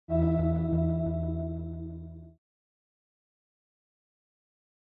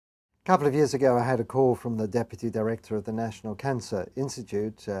A couple of years ago, I had a call from the Deputy Director of the National Cancer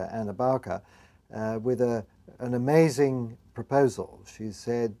Institute, Anna Barker, with an amazing proposal. She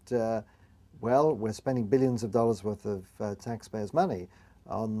said, well, we're spending billions of dollars worth of taxpayers' money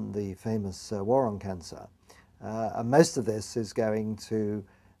on the famous war on cancer. And most of this is going to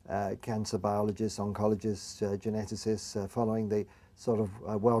cancer biologists, oncologists, geneticists, following the sort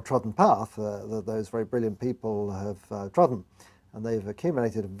of well-trodden path that those very brilliant people have trodden. And they've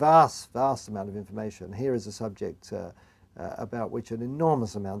accumulated a vast amount of information. Here is a subject about which an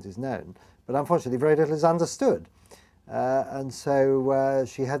enormous amount is known, but unfortunately very little is understood. And so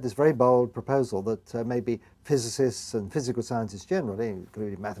she had this very bold proposal that maybe physicists and physical scientists generally,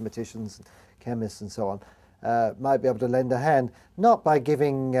 including mathematicians, chemists and so on, might be able to lend a hand, not by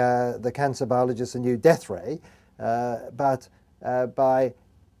giving the cancer biologists a new death ray, but by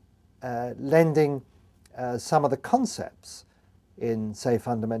lending some of the concepts in, say,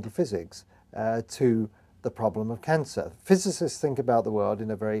 fundamental physics to the problem of cancer. Physicists think about the world in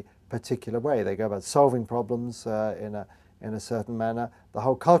a very particular way. They go about solving problems in a certain manner. The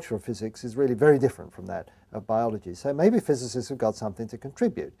whole culture of physics is really very different from that of biology. So maybe physicists have got something to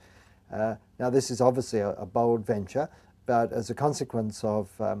contribute. Now, this is obviously a bold venture, but as a consequence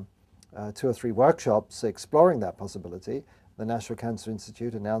of 2 or 3 workshops exploring that possibility, the National Cancer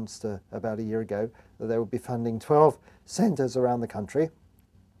Institute announced about a year ago that they would be funding 12 centers around the country.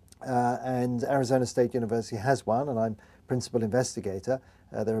 And Arizona State University has one, and I'm principal investigator.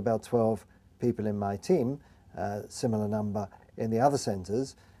 There are about 12 people in my team, similar number in the other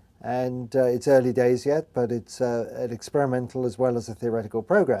centers. And it's early days yet, but it's an experimental as well as a theoretical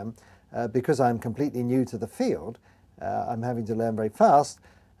program. Because I'm completely new to the field, I'm having to learn very fast.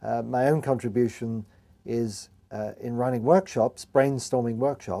 My own contribution is in running workshops, brainstorming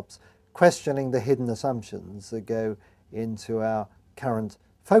workshops, questioning the hidden assumptions that go into our current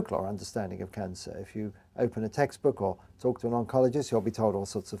folklore understanding of cancer. If you open a textbook or talk to an oncologist, you'll be told all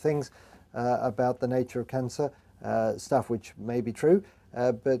sorts of things about the nature of cancer, stuff which may be true,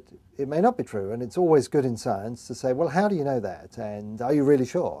 but it may not be true. And it's always good in science to say, well, how do you know that? And are you really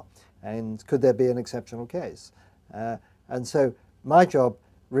sure? And could there be an exceptional case? And so my job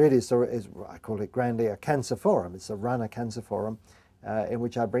really is, I call it grandly, a cancer forum. It's a run a cancer forum in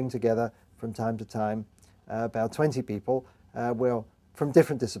which I bring together from time to time about 20 people from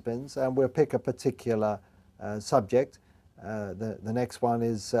different disciplines, and we'll pick a particular subject. The next one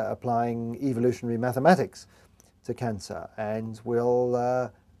is applying evolutionary mathematics to cancer, and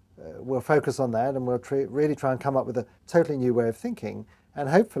we'll focus on that, and we'll really try and come up with a totally new way of thinking, and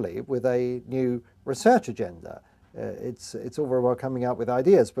hopefully with a new research agenda. It's all very well coming out with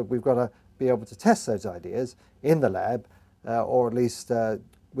ideas, but we've got to be able to test those ideas in the lab, or at least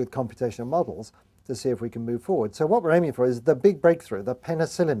with computational models, to see if we can move forward. So what we're aiming for is the big breakthrough, the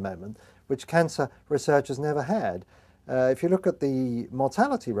penicillin moment, which cancer research has never had. If you look at the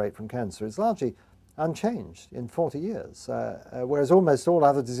mortality rate from cancer, it's largely unchanged in 40 years, whereas almost all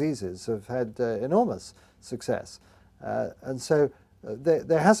other diseases have had enormous success. And so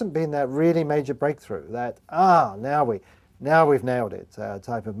there hasn't been that really major breakthrough, that, now we've nailed it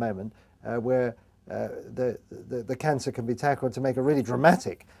type of moment, where the cancer can be tackled to make a really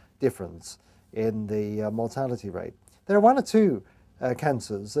dramatic difference in the mortality rate. There are 1 or 2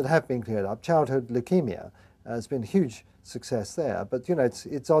 cancers that have been cleared up. Childhood leukemia has been a huge success there, but you know,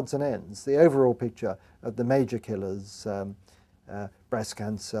 it's odds and ends. The overall picture of the major killers, breast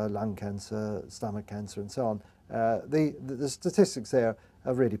cancer, lung cancer, stomach cancer, and so on, the statistics there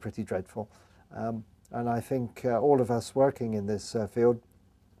are really pretty dreadful. And I think all of us working in this field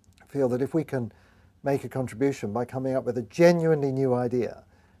feel that if we can make a contribution by coming up with a genuinely new idea,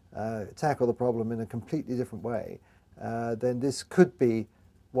 tackle the problem in a completely different way, then this could be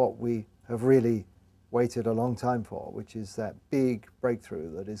what we have really waited a long time for, which is that big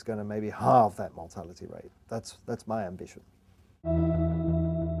breakthrough that is going to maybe halve that mortality rate. That's my ambition.